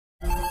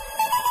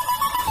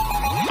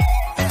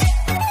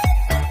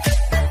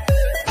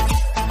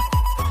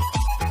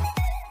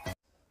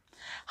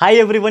Hi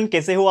everyone,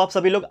 कैसे हो आप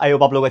सभी लोग। आई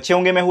होप आप लोग अच्छे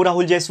होंगे। मैं हूं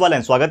राहुल जायसवाल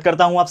एंड स्वागत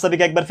करता हूं आप सभी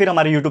का एक बार फिर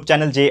हमारे यूट्यूब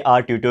चैनल JR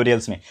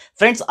ट्यूटोरियल्स में।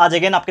 फ्रेंड्स, आज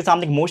अगेन आपके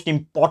सामने एक मोस्ट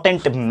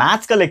इंपॉर्टेंट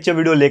मैथ्स का लेक्चर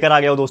वीडियो लेकर आ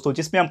गया हूं दोस्तों,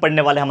 जिसमें हम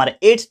पढ़ने वाले हमारे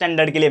 8th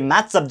स्टैंडर्ड के लिए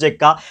मैथ्स सब्जेक्ट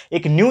का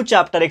एक न्यू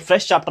चैप्टर, एक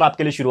फ्रेश चैप्टर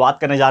आपके लिए शुरुआत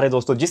करने जा रहे हैं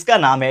दोस्तों, जिसका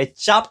नाम है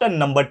chapter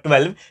number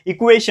 12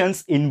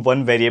 equations in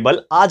one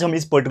variable. आज हम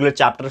इस पर्टिकुलर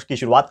चैप्टर की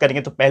शुरुआत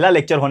करेंगे। तो पहला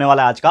लेक्चर होने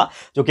वाला है आज का,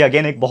 जो कि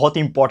अगेन एक बहुत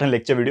ही इंपॉर्टेंट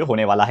लेक्चर वीडियो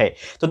होने वाला है।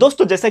 तो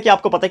दोस्तों, जैसे कि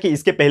आपको पता है कि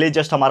इसके पहले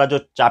जस्ट हमारा जो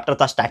चैप्टर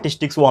था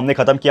स्टैटिस्टिक्स, वो हमने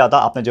खत्म किया था,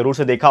 आपने जरूर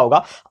से देखा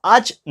होगा।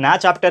 आज नया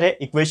चैप्टर है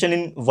equation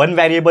in one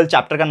variable,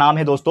 chapter का नाम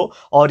है दोस्तों,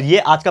 और ये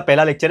आज का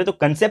पहला लेक्चर है। तो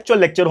कंसेप्चुअल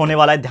लेक्चर होने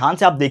वाला है, ध्यान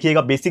से आप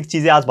देखिएगा। बेसिक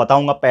चीजें आज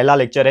बताऊंगा, पहला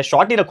लेक्चर है,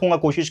 शॉर्ट ही रखूंगा,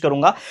 कोशिश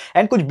करूंगा,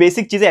 एंड कुछ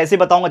बेसिक चीजें ऐसे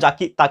बताऊंगा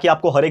ताकि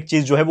आपको हर एक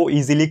चीज जो है वो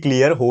इजीली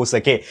क्लियर हो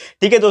सके।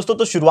 ठीक है दोस्तों,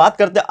 तो शुरुआत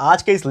करते हैं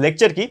आज के इस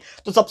लेक्चर की।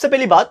 तो सबसे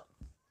पहली बात,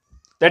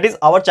 that is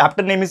our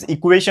chapter name is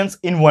equations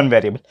in one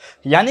variable,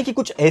 यानी कि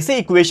कुछ ऐसे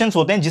इक्वेशंस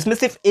होते हैं जिसमें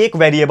सिर्फ एक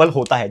वेरिएबल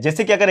होता है।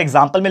 जैसे कि अगर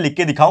एग्जांपल में लिख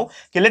के दिखाऊं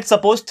कि लेट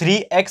सपोज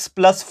 3x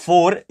 +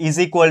 4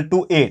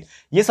 = 8,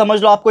 ये समझ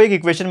लो आपको एक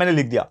इक्वेशन मैंने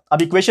लिख दिया।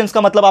 अब इक्वेशंस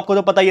का मतलब आपको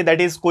तो पता ही है,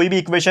 दैट इज कोई भी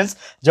इक्वेशंस,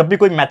 जब भी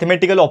कोई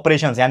मैथमेटिकल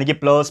ऑपरेशंस यानी कि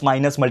प्लस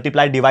माइनस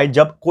मल्टीप्लाई डिवाइड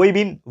जब कोई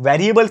भी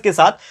वेरिएबल के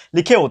साथ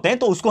लिखे होते हैं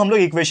तो उसको हम लोग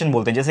इक्वेशन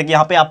बोलते हैं। जैसे कि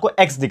यहां पे आपको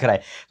x दिख रहा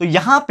है, तो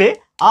यहां पे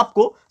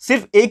आपको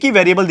सिर्फ एक ही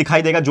वेरिएबल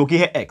दिखाई देगा जो कि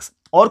है x,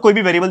 और कोई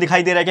भी वेरिएबल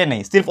दिखाई दे रहा है क्या?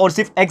 नहीं, सिर्फ और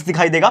सिर्फ x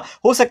दिखाई देगा।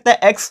 हो सकता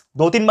है x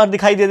 2-3 बार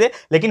दिखाई दे दे,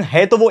 लेकिन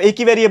है तो वो एक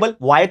ही वेरिएबल,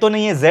 y तो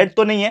नहीं है, z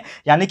तो नहीं है।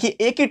 यानी कि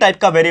एक ही टाइप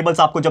का वेरिएबल्स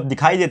आपको जब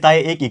दिखाई देता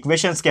है एक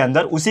इक्वेशंस के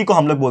अंदर, उसी को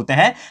हम लोग बोलते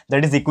हैं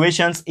that is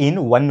equations in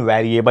one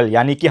variable.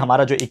 यानी कि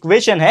हमारा जो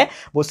इक्वेशन है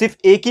वो सिर्फ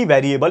एक ही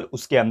वेरिएबल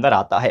उसके अंदर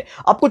आता है।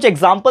 अब कुछ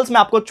एग्जांपल्स में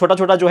आपको छोटा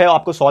छोटा जो है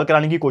आपको सॉल्व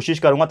कराने की कोशिश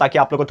करूंगा, ताकि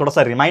आप लोग को थोड़ा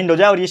सा रिमाइंड हो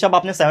जाए। और ये सब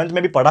आपने 7th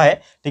में भी पढ़ा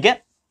है, ठीक है,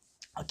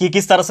 कि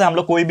किस तरह से हम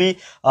लोग कोई भी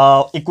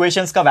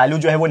इक्वेशंस का वैल्यू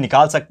जो है वो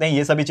निकाल सकते हैं।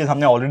 ये सभी चीज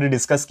हमने ऑलरेडी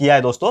डिस्कस किया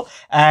है दोस्तों,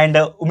 एंड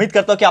उम्मीद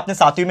करता हूं कि आपने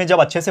 7वीं में जब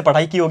अच्छे से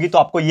पढ़ाई की होगी तो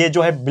आपको ये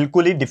जो है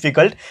बिल्कुल ही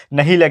डिफिकल्ट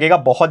नहीं लगेगा,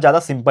 बहुत ज्यादा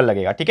सिंपल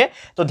लगेगा। ठीक है,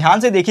 तो ध्यान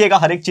से देखिएगा,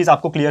 हर एक चीज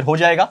आपको क्लियर हो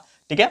जाएगा।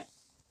 ठीक है,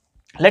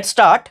 लेट्स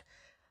स्टार्ट।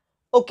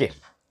 ओके,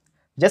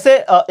 जैसे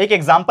एक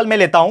एग्जाम्पल मैं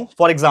लेता हूं,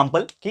 फॉर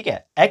एग्जाम्पल, ठीक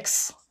है,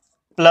 x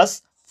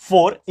 +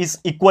 4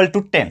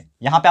 = 10।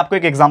 यहां पे आपको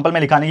एक एग्जांपल में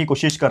लिखाने की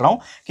कोशिश कर रहा हूं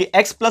कि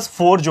x +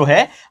 4 जो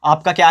है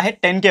आपका क्या है,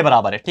 10 के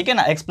बराबर है। ठीक है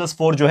ना, x +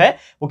 4 जो है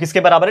वो किसके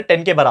बराबर है?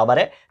 10 के बराबर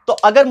है। तो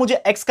अगर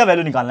मुझे x का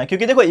वैल्यू निकालना है,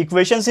 क्योंकि देखो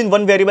इक्वेशंस इन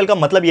वन वेरिएबल का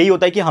मतलब यही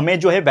होता है कि हमें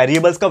जो है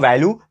वेरिएबल्स का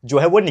वैल्यू जो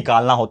है वो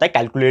निकालना होता है,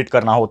 कैलकुलेट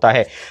करना होता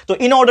है। तो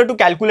in order to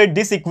calculate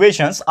this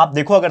equations, आप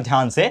देखो अगर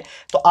ध्यान से,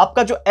 तो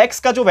आपका जो x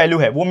का जो वैल्यू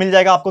है वो मिल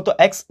जाएगा आपको। तो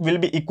x will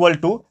be equal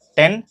to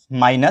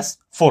 10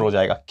 - 4 हो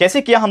जाएगा।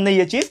 कैसे किया हमने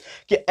ये चीज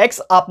कि x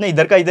आपने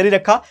इधर का इधर ही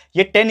रखा,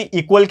 ये 10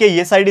 इक्वल के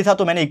ये साइड ही था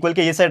तो मैंने इक्वल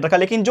के ये साइड रखा,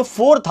 लेकिन जो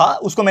 4 था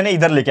उसको मैंने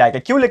इधर लेके आया।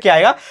 क्यों लेके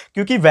आएगा?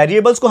 क्योंकि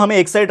वेरिएबल्स को हमें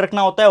एक साइड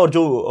रखना होता है और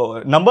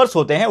जो नंबर्स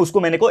होते हैं उसको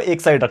मैंने को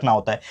एक साइड रखना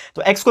होता है।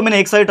 तो x को मैंने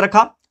एक साइड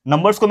रखा,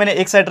 नंबर्स को मैंने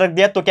एक साइड रख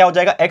दिया, तो क्या हो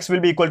जाएगा? x will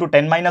be equal to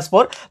 10 -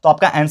 4। तो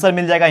आपका आंसर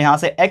मिल जाएगा यहां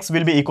से, x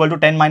will be equal to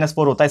 10 -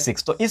 4 होता है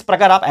 6। तो इस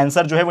प्रकार आप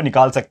आंसर जो है वो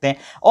निकाल सकते हैं।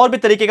 और भी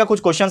तरीके का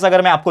कुछ क्वेश्चंस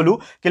अगर मैं आपको लूं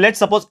कि लेट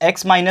सपोज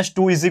x -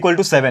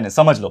 2 = 7 है,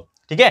 समझ लो।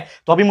 ठीक है,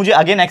 तो अभी मुझे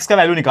अगेन x का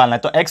वैल्यू निकालना है,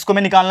 तो x को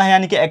मैं निकालना है,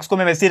 यानी कि x को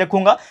मैं वैसे ही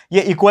रखूंगा,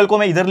 ये इक्वल को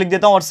मैं इधर लिख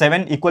देता हूं, और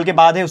 7 इक्वल के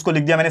बाद है उसको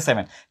लिख दिया मैंने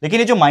 7। लेकिन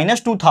ये जो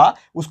 -2 था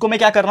उसको मैं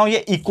क्या कर रहा हूं,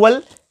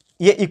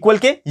 ये इक्वल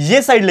के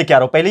ये साइड लेके आ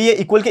रहा हूं। पहले ये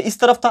इक्वल के इस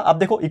तरफ था, अब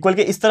देखो इक्वल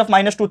के इस तरफ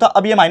 -2 था,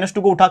 अब ये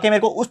 -2 को उठा के मेरे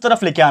को उस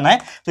तरफ लेके आना है।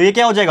 तो ये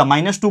क्या हो जाएगा?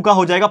 -2 का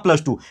हो जाएगा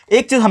 +2।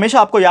 एक चीज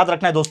हमेशा आपको याद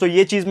रखना है दोस्तों,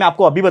 ये चीज मैं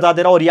आपको अभी बता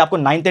दे रहा हूं, और ये आपको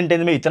 9th एंड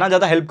 10th में इतना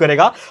ज्यादा हेल्प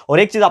करेगा। और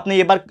एक चीज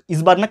आपने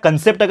इस बार ना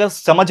कंसेप्ट अगर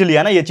समझ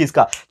लिया ना ये चीज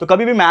का, तो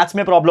कभी भी मैथ्स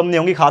में प्रॉब्लम नहीं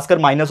होगी, खासकर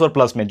माइनस और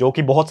प्लस में, जो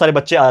कि बहुत सारे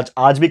बच्चे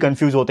आज भी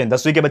कंफ्यूज होते हैं।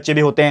 10वीं के बच्चे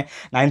भी होते हैं,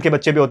 9th के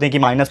बच्चे भी होते हैं कि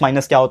माइनस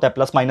माइनस क्या होता है,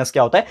 प्लस माइनस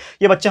क्या होता है,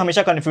 ये बच्चे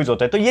हमेशा कंफ्यूज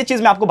होते हैं। तो ये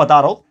चीज मैं आपको बता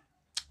रहा हूं।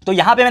 तो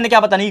यहां पे मैंने क्या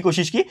बताने की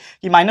कोशिश की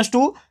कि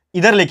 -2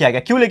 इधर लेके आ गया।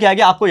 क्यों लेके आ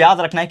गया? आपको याद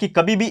रखना है कि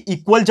कभी भी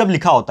इक्वल जब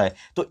लिखा होता है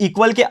तो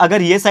इक्वल के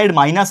अगर ये साइड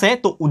माइनस है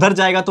तो उधर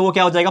जाएगा तो वो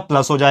क्या हो जाएगा?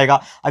 प्लस हो जाएगा।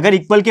 अगर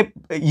इक्वल के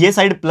ये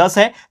साइड प्लस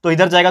है तो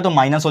इधर जाएगा तो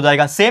माइनस हो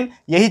जाएगा। सेम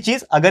यही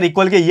चीज अगर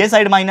इक्वल के ये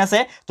साइड माइनस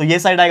है तो ये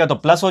साइड आएगा तो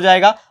प्लस हो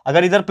जाएगा,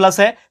 अगर इधर प्लस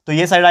है तो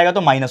ये साइड आएगा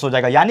तो माइनस हो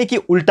जाएगा। यानी कि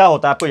उल्टा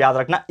होता है, आपको याद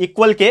रखना।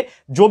 इक्वल के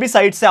जो भी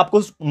साइड से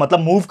आपको मतलब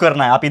मूव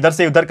करना है, आप इधर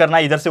से उधर करना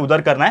है, इधर से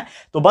उधर करना है,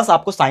 तो बस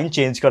आपको साइन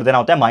चेंज कर देना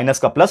होता है, माइनस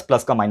का प्लस,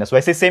 प्लस का माइनस।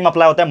 वैसे सेम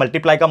अप्लाई होता है,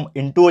 मल्टीप्लाई का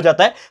इंटू हो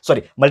जाता है,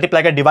 सॉरी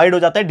मल्टीप्लाई का डिवाइड हो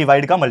जाता है,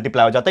 डिवाइड का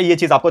मल्टीप्लाई हो जाता है। ये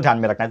चीज आपको ध्यान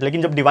में रखना है।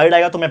 लेकिन जब डिवाइड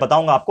आएगा तो मैं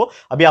बताऊंगा आपको,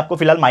 अभी आपको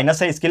फिलहाल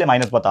माइनस है इसके लिए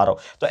माइनस बता रहा हूं।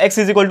 तो x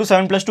 =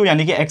 7 + 2,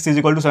 यानी कि x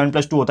 = 7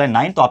 + 2 होता है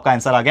 9। तो आपका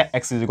आंसर आ गया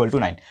x =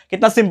 9।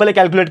 कितना सिंपल है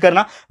कैलकुलेट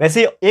करना।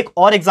 वैसे एक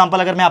और एग्जांपल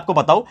अगर मैं आपको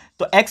बताऊं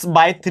तो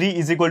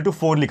x/3 =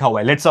 4 लिखा हुआ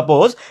है। लेट्स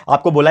सपोज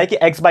आपको बोला है कि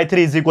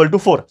x/3 =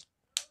 4।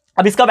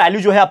 अब इसका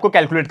वैल्यू जो है आपको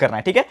कैलकुलेट करना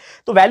है। ठीक है,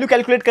 तो वैल्यू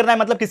कैलकुलेट करना है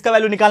मतलब किसका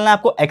वैल्यू निकालना है?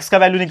 आपको x का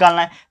वैल्यू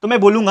निकालना है। तो मैं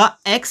बोलूंगा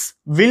x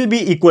will be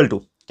equal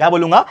to, क्या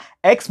बोलूंगा,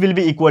 x will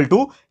be equal to,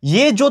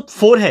 ये जो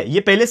 4 है ये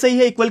पहले से ही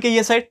है इक्वल के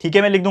ये साइड, ठीक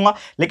है मैं लिख दूंगा,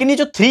 लेकिन ये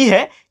जो 3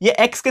 है ये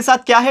x के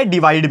साथ क्या है,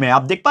 डिवाइड में।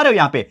 आप देख पा रहे हो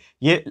यहां पे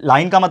ये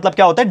लाइन का मतलब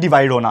क्या होता है,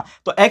 डिवाइड होना,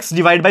 तो x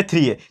डिवाइड बाय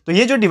 3 है, तो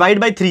ये जो डिवाइड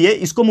बाय 3 है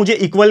इसको मुझे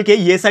इक्वल के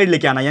ये साइड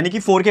लेके आना, यानी कि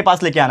 4 के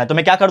पास लेके आना है। तो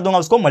मैं क्या कर दूंगा,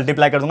 उसको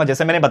मल्टीप्लाई कर दूंगा,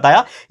 जैसे मैंने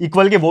बताया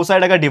इक्वल के वो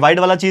साइड अगर डिवाइड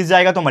वाला चीज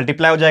जाएगा तो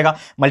मल्टीप्लाई हो जाएगा,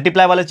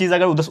 मल्टीप्लाई वाला चीज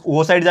अगर उधर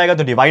वो साइड जाएगा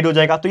तो डिवाइड हो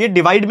जाएगा। तो ये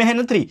डिवाइड में है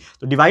ना 3,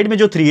 तो डिवाइड में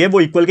जो 3 है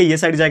वो इक्वल के ये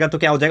साइड जाएगा तो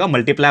क्या हो जाएगा,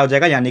 मल्टीप्लाई हो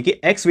जाएगा, यानी कि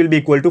x will be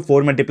equal to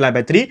 4 multiply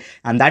by 3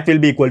 and that will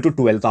be equal to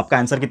 12। तो आपका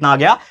आंसर कितना आ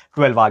गया,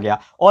 12 आ गया।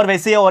 और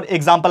वैसे और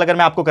एग्जांपल अगर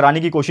मैं आपको कराने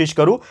की कोशिश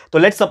करूं तो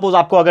लेट्स सपोज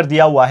आपको अगर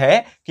दिया हुआ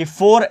है कि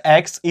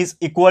 4x इज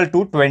इक्वल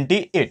टू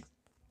 28,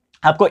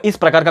 आपको इस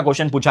प्रकार का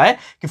क्वेश्चन पूछा है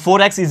कि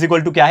 4x इज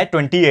इक्वल टू क्या है,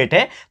 28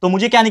 है, तो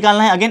मुझे क्या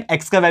निकालना है, अगेन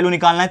x का वैल्यू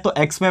निकालना है, तो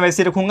x में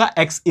वैसे रखूंगा,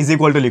 x इज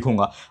इक्वल टू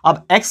लिखूंगा।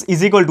 अब x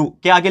इज इक्वल टू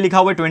क्या आगे लिखा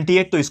हुआ है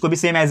 28, तो इसको भी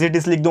सेम एज इट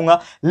इज लिख दूंगा,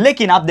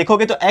 लेकिन आप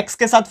देखोगे तो x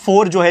के साथ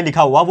 4 जो है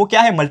लिखा हुआ वो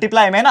क्या है,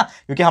 मल्टीप्लाई में है ना,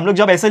 क्योंकि हम लोग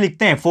जब ऐसे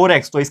लिखते हैं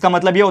 4x तो इसका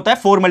मतलब ये होता है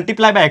 4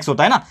 मल्टीप्लाई बाय x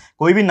होता है ना,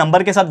 कोई भी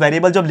नंबर के साथ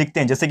वेरिएबल जब लिखते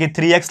हैं, जैसे कि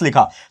 3x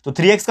लिखा तो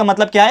 3x का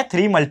मतलब क्या है,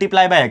 3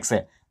 मल्टीप्लाई बाय x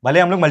है। भले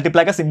हम लोग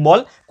मल्टीप्लाई का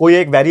सिंबल कोई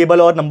एक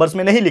वेरिएबल और नंबर्स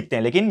में नहीं लिखते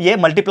हैं, लेकिन ये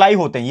मल्टीप्लाई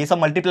होते हैं, ये सब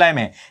मल्टीप्लाई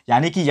में है,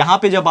 यानी कि यहां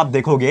पे जब आप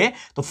देखोगे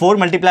तो 4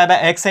 मल्टीप्लाई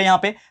बाय x है यहां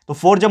पे, तो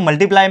 4 जब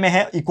मल्टीप्लाई में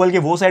है इक्वल के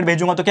वो साइड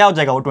भेजूंगा तो क्या हो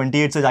जाएगा, वो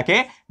 28 से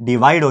जाके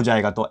डिवाइड हो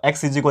जाएगा, तो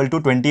x is equal to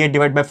 28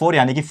 divide by 4,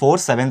 यानी कि 4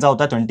 7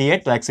 होता है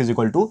 28, तो x इज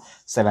इक्वल टू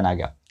 7 आ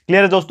गया।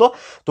 क्लियर है दोस्तों,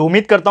 तो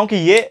उम्मीद करता हूं कि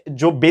ये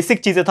जो बेसिक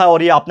चीजें था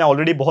और ये आपने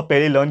ऑलरेडी बहुत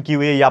पहले लर्न की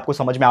हुई है, ये आपको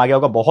समझ में आ गया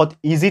होगा। बहुत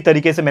इजी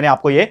तरीके से मैंने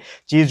आपको ये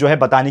चीज जो है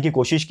बताने की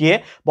कोशिश की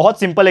है, बहुत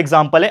सिंपल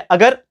एग्जांपल है।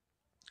 अगर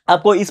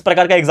आपको इस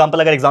प्रकार का एग्जांपल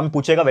अगर एग्जाम में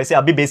पूछेगा, वैसे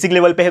अभी बेसिक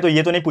लेवल पे है तो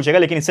ये तो नहीं पूछेगा,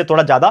 लेकिन इससे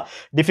थोड़ा ज्यादा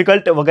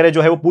डिफिकल्ट वगैरह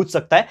जो है वो पूछ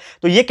सकता है,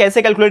 तो ये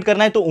कैसे कैलकुलेट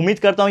करना है, तो उम्मीद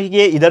करता हूं कि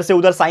ये इधर से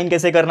उधर साइन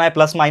कैसे करना है,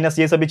 प्लस माइनस,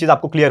 ये सभी चीज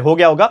आपको क्लियर हो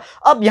गया होगा।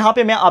 अब यहां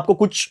पे मैं आपको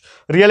कुछ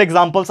रियल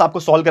एग्जांपल्स आपको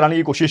सॉल्व कराने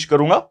की कोशिश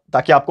करूंगा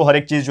ताकि आपको हर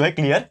एक चीज जो है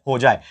क्लियर हो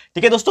जाए।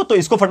 ठीक है दोस्तों, तो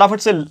इसको फटाफट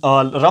से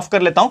रफ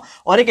कर लेता हूं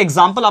और एक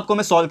एग्जाम्पल आपको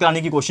मैं सॉल्व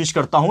कराने की कोशिश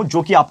करता हूं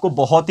जो कि आपको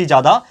बहुत ही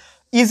ज्यादा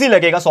इजी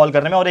लगेगा सॉल्व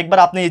करने में, और एक बार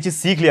आपने ये चीज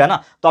सीख लिया ना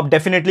तो आप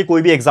डेफिनेटली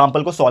कोई भी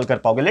एग्जांपल को सॉल्व कर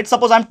पाओगे। Let's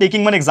suppose I am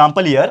taking one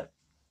example here,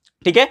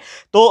 ठीक है,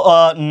 तो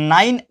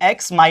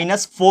 9x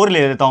माइनस 4 ले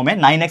लेता हूं मैं,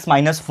 9x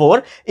minus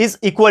 4 is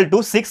equal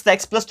to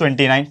 6x plus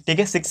 29, ठीक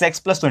है, 6x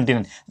प्लस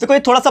 29। देखो ये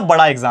थोड़ा सा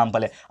बड़ा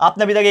एग्जांपल है,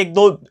 आपने अभी तक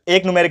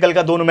एक न्यूमेरिकल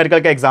का, दो न्यूमेरिकल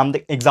का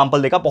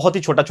एग्जांपल देखा, बहुत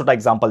ही छोटा छोटा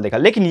एग्जांपल देखा,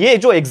 लेकिन ये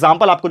जो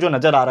एग्जांपल आपको जो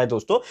नजर आ रहा है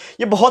दोस्तों,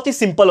 ये बहुत ही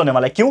सिंपल होने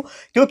वाला है। क्यों,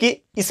 क्योंकि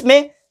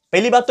इसमें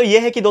पहली बात तो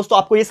यह है कि दोस्तों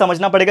आपको यह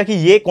समझना पड़ेगा कि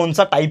ये कौन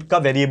सा टाइप का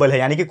वेरिएबल है,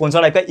 यानी कि कौन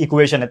सा टाइप का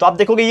इक्वेशन है। तो आप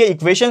देखोगे ये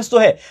इक्वेशंस तो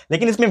है,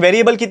 लेकिन इसमें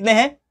वेरिएबल कितने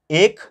हैं,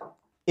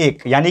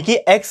 एक, यानी कि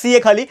x ही है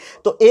खाली,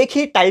 तो एक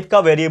ही टाइप का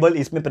वेरिएबल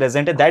इसमें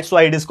प्रेजेंट है, that's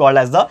why it is called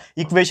as the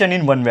equation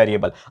in one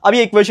variable. अब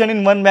ये इक्वेशन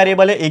इन वन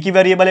वेरिएबल है, एक ही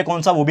वेरिएबल है,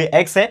 कौन सा, वो भी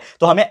x है,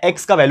 तो हमें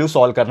x का वैल्यू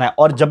सॉल्व करना है।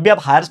 और जब भी आप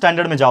हायर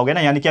स्टैंडर्ड में जाओगे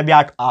ना, यानी कि अभी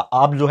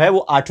आप जो है वो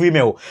 8वीं में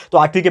हो, तो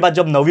 8वीं के बाद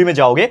जब 9वीं में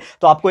जाओगे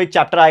तो आपको एक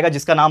चैप्टर आएगा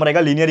जिसका नाम रहेगा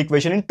linear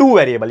equation in two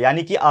variable,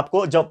 यानी कि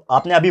आपको, जब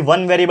आपने अभी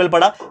वन वेरिएबल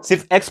पढ़ा,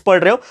 सिर्फ x पढ़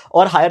रहे हो,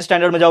 और हायर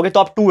स्टैंडर्ड में जाओगे तो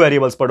आप 2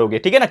 वेरिएबल्स पढ़ोगे,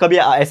 ठीक है ना। कभी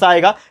ऐसा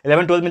आएगा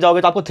 11 12 में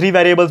जाओगे तो आपको 3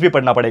 वेरिएबल्स भी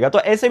पढ़ना पड़ेगा, तो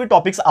ऐसे भी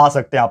टॉपिक्स आ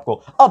सकते हैं आपको।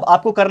 अब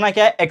आपको करना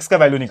क्या है, x का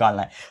वैल्यू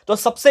निकालना है। तो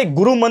सबसे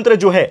गुरु मंत्र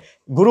जो है,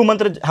 गुरु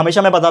मंत्र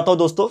हमेशा मैं बताता हूं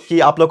दोस्तों कि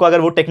आप लोग को अगर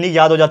वो टेक्निक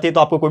याद हो जाती है तो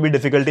आपको कोई भी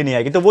डिफिकल्टी नहीं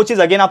आएगी। तो वो चीज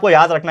अगेन आपको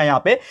याद रखना है यहां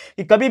पे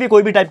कि कभी भी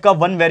कोई भी टाइप का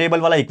वन वेरिएबल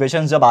वाला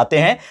इक्वेशन जब आते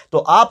हैं तो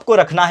आपको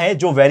रखना है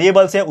जो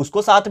वेरिएबल्स है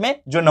उसको साथ में,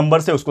 जो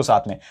नंबर्स है उसको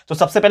साथ में। तो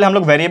सबसे पहले हम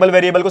लोग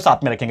वेरिएबल को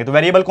साथ में रखेंगे। तो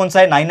वेरिएबल कौन सा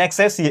है, 9x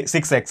है,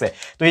 6x है,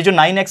 तो ये जो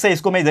 9x है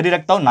इसको मैं इधर ही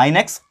रखता हूं,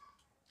 9x,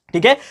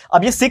 ठीक है।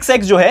 अब ये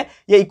 6x जो है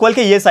ये इक्वल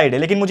के ये साइड है,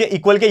 लेकिन मुझे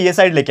इक्वल के ये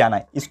साइड लेके आना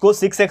है, इसको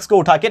 6x को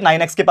उठा के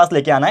 9x के पास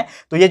लेके आना है।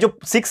 तो ये जो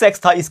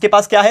 6x था इसके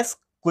पास क्या है,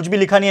 कुछ भी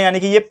लिखा नहीं है, यानी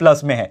कि ये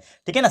प्लस में है,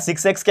 ठीक है ना।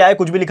 6x क्या है,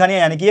 कुछ भी लिखा नहीं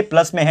है, यानी कि ये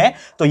प्लस में है,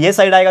 तो ये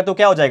साइड आएगा तो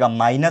क्या हो जाएगा,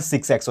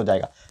 -6x हो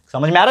जाएगा।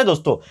 समझ में आ रहा है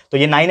दोस्तों, तो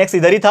ये 9x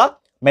इधर ही था,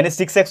 मैंने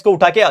 6x को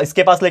उठा के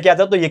इसके पास लेके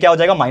आता तो ये क्या हो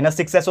जाएगा,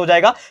 -6x हो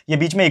जाएगा, ये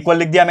बीच में इक्वल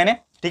लिख दिया मैंने,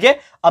 ठीक है।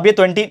 अब ये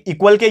 20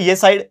 इक्वल के ये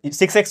साइड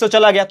 6x तो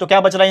चला गया, तो क्या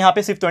बच रहा है यहाँ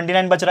पे, सिर्फ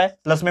 29 बच रहा है,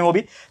 प्लस में वो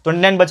भी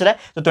 29 बच रहा है,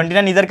 तो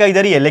 29 इधर का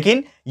इधर ही है,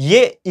 लेकिन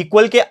ये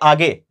इक्वल के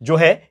आगे जो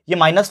है ये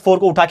 -4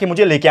 को उठा के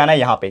मुझे लेके आना है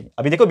यहाँ पे।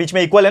 अभी देखो बीच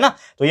में इक्वल है ना,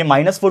 तो ये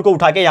 -4 को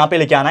उठा के यहाँ पे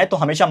लेके आना है, तो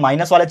हमेशा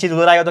माइनस वाला चीज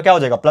उधर आएगा तो क्या हो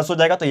जाएगा, प्लस हो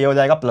जाएगा, तो ये हो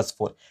जाएगा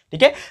 +4,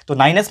 ठीक है। तो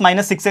 9x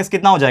 - 6x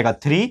कितना हो जाएगा,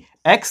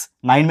 3x,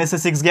 9 में से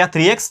 6 गया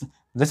 3x,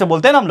 जैसे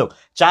बोलते हैं ना हम लोग,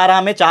 4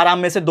 आम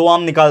में से 2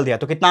 आम निकाल दिया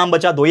तो कितना आम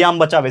बचा, 2 ही आम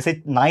बचा। वैसे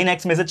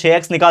 9x में से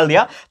 6x निकाल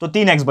दिया तो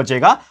 3x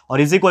बचेगा,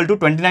 और इज इक्वल टू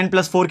 29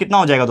 + 4 कितना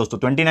हो जाएगा दोस्तों,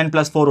 29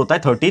 + 4 होता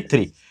है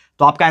 33।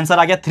 तो आपका आंसर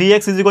आ गया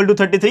 3x इज इक्वल टू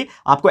 33।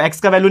 आपको x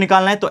का वैल्यू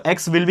निकालना है, तो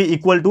x will be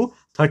equal to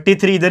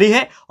 33 इधर ही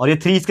है, और ये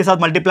 3 इसके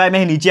साथ मल्टीप्लाई में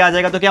ही नीचे आ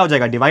जाएगा तो क्या हो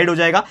जाएगा, डिवाइड हो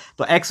जाएगा।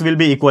 तो x will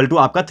be equal to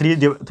आपका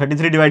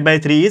 33 divide by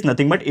 3 is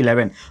nothing but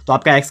 11। तो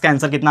आपका x का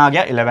आंसर कितना आ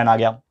गया, 11 आ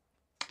गया।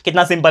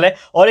 कितना सिंपल है।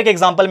 और एक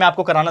एग्जांपल मैं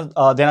आपको कराना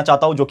देना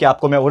चाहता हूं जो कि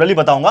आपको मैं ओरली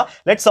बताऊंगा।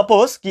 लेट्स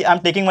सपोज कि I am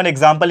taking one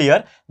example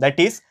here, that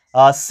is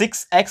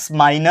 6x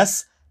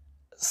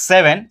 -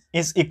 7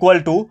 is equal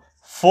to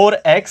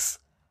 4x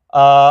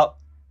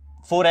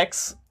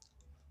 4x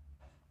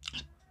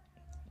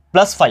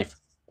plus 5,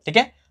 ठीक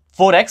है,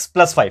 4x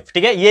प्लस 5,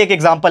 ठीक है, ये एक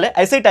एग्जांपल है,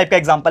 ऐसे ही टाइप का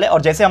एग्जांपल है।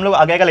 और जैसे हम लोग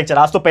आगे का लेक्चर,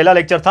 आज तो पहला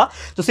लेक्चर था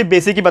तो सिर्फ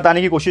बेसिक ही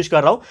बताने की कोशिश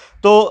कर रहा हूं।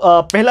 तो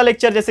पहला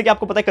लेक्चर जैसे कि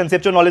आपको पता है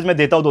कंसेप्चुअल नॉलेज में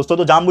देता हूं दोस्तों,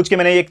 तो जानबूझ के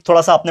मैंने एक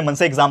थोड़ा सा अपने मन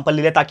से एग्जांपल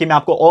ले लिया ताकि मैं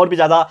आपको और भी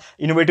ज्यादा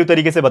इनोवेटिव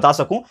तरीके से बता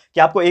सकूं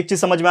कि आपको एक चीज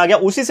समझ में आ गया,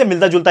 उसी से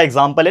मिलता जुलता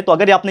एग्जांपल है। तो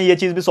अगर आपने ये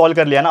चीज भी सॉल्व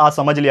कर लिया ना, आज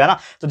समझ लिया ना,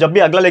 तो जब भी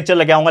अगला लेक्चर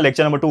लगे आऊंगा,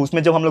 लेक्चर नंबर 2,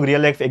 उसमें जब हम लोग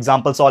रियल लाइफ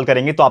एग्जांपल सॉल्व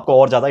करेंगे तो आपको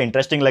और ज्यादा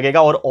इंटरेस्टिंग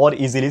लगेगा और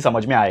इजीली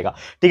समझ में आएगा।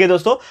 ठीक है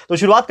दोस्तों, तो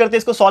शुरुआत करते हैं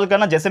इसको सॉल्व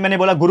करना। जैसे मैंने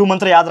बोला, गुरु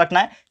मंत्र याद रखना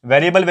है,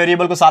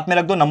 वेरिएबल को साथ में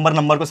रख दो,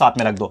 नंबर को साथ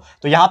में रख दो।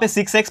 तो यहां पे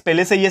 6x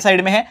पहले से ये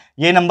साइड में है,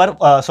 ये नंबर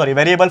सॉरी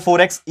वेरिएबल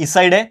 4x इस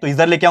साइड है, तो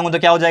इधर लेके आऊंगा तो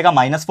क्या हो जाएगा,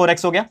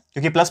 -4x हो गया,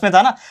 क्योंकि प्लस में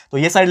था ना, तो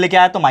ये साइड लेके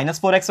आया तो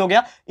 -4x हो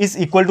गया। इस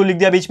इक्वल टू लिख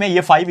दिया बीच में,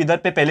 ये 5 इधर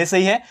पे पहले से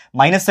ही है,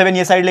 -7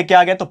 ये साइड लेके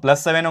आ गया तो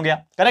 +7 हो गया,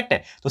 करेक्ट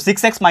है। तो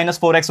 6x -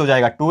 4x हो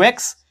जाएगा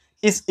 2x,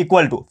 इस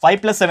इक्वल टू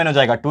 5 + 7 हो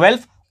जाएगा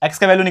 12। x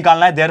का वैल्यू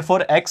निकालना है,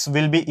 therefore x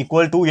will be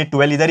equal to, ये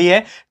 12 इधर ही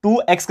है,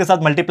 2x के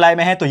साथ मल्टीप्लाई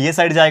में है तो ये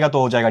साइड जाएगा तो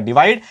हो जाएगा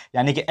डिवाइड,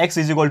 यानी कि x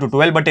इज इक्वल टू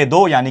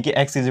 12/2, यानी कि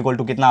x इज इक्वल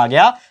टू कितना आ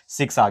गया,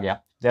 6 आ गया।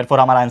 देयरफॉर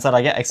हमारा आंसर आ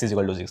गया x इज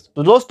इक्वल टू 6।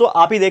 तो दोस्तों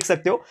आप ही देख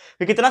सकते हो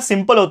कि कितना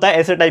सिंपल होता है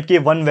ऐसे टाइप के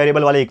वन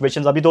वेरिएबल वाले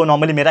इक्वेशंस। अभी तो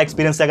नॉर्मली मेरा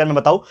एक्सपीरियंस से अगर मैं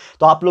बताऊं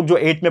तो आप लोग जो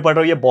 8 में पढ़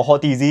रहे हो, ये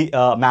बहुत ईजी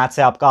मैथ्स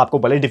है आपका, आपको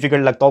भले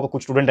डिफिकल्ट लगता होगा,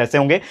 कुछ स्टूडेंट ऐसे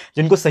होंगे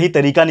जिनको सही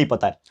तरीका नहीं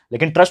पता है,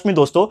 लेकिन ट्रस्ट में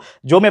दोस्तों,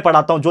 जो मैं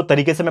पढ़ाता हूं, जो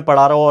तरीके से मैं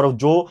पढ़ा रहा हूं और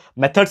जो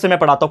मेथड से मैं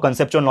पढ़ाता हूं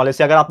कंसेप्चुअल नॉलेज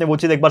से, अगर आपने वो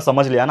चीज एक बार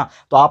समझ लिया ना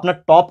तो आप ना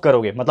टॉप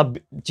करोगे, मतलब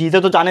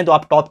चीजें तो जाने तो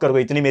आप टॉप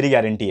करोगे, इतनी मेरी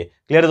गारंटी है।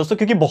 क्लियर है दोस्तों,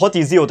 क्योंकि बहुत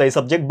ईजी होता है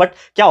सब्जेक्ट, बट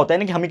क्या होता है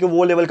ना कि हमें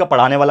वो लेवल का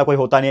पढ़ाने वाला कोई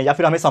होता नहीं है, या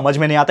फिर हमें समझ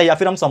में नहीं आता, या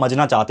फिर हम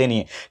समझना चाहते नहीं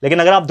है। लेकिन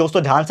अगर आप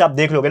दोस्तों ध्यान से आप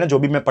देख लोगे ना जो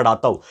भी मैं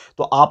पढ़ाता हूं,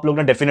 तो आप लोग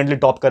ना डेफिनेटली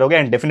टॉप करोगे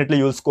and definitely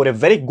you will score a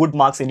very good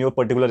marks in your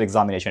particular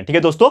examination. ठीक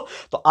है दोस्तों,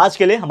 तो आज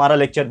के लिए हमारा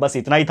लेक्चर बस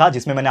इतना ही था,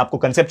 जिसमें मैंने आपको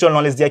कंसेप्चुअल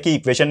नॉलेज दिया कि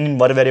इक्वेशन इन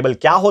वन वेरिएबल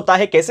क्या होता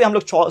है, कैसे हम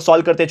लोग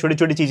सॉल्व करते हैं छोटी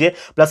छोटी चीजें,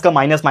 प्लस का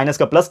माइनस, माइनस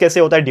का प्लस कैसे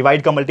होता है,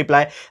 डिवाइड का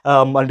मल्टीप्लाई,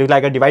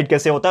 मल्टीप्लाई का डिवाइड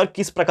कैसे होता है, और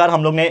किस प्रकार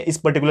हम लोग ने इस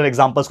पर्टिकुलर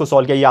एग्जांपल्स को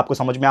सॉल्व किया, ये आपको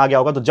समझ में आ गया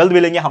होगा। तो जल्द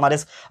मिलेंगे हमारे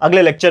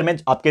अगले लेक्चर में,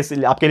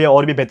 आपके लिए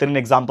और भी बेहतरीन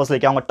एग्जांपल्स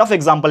लेके आऊंगा, टफ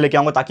एग्जांपल लेके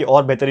आऊंगा, ताकि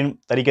और बेहतरीन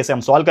तरीके से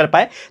हम सॉल्व कर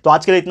पाए। तो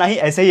आज के लिए इतना ही।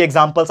 ऐसे ही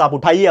एग्जांपल्स आप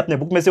उठाइए, अपने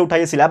बुक में से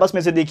उठाइए, सिलेबस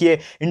में से देखिए,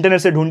 इंटरनेट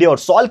से ढूंढिए और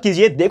सॉल्व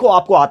कीजिए, देखो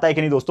आपको आता है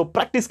कि नहीं दोस्तों।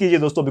 प्रैक्टिस कीजिए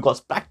दोस्तों, because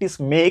practice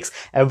makes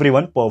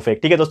everyone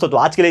perfect. ठीक है दोस्तों, तो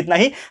आज के लिए इतना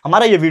ही।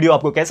 हमारा ये वीडियो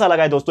आपको कैसा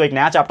लगा है दोस्तों, एक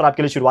नया चैप्टर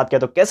आपके लिए शुरुआत किया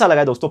तो कैसा लगा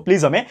है दोस्तों,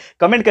 प्लीज हमें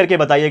कमेंट करके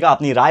बताइएगा,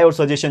 अपनी राय और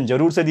सजेशन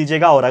जरूर से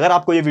दीजिएगा। और अगर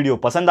आपको ये वीडियो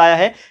पसंद आया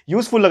है,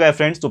 यूजफुल लगा है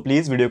फ्रेंड्स, तो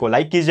प्लीज वीडियो को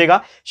लाइक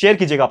कीजिएगा, शेयर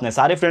कीजिएगा अपने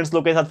सारे फ्रेंड्स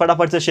लोग के साथ,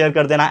 फटाफट से शेयर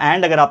कर देना।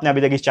 एंड अगर आपने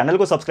अभी तक इस चैनल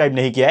को सब्सक्राइब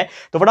नहीं किया है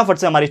तो फटाफट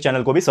से हमारे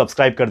चैनल को भी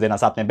सब्सक्राइब कर देना,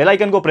 साथ में बेल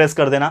आइकन को प्रेस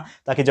कर देना,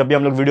 ताकि जब भी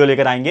हम लोग वीडियो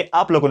लेकर आएंगे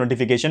आप लोगों को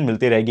नोटिफिकेशन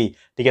मिलती रहेगी।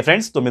 ठीक है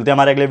फ्रेंड्स, तो मिलते हैं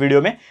हमारे अगले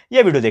वीडियो में।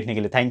 ये वीडियो देखने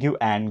के लिए thank you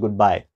and good bye.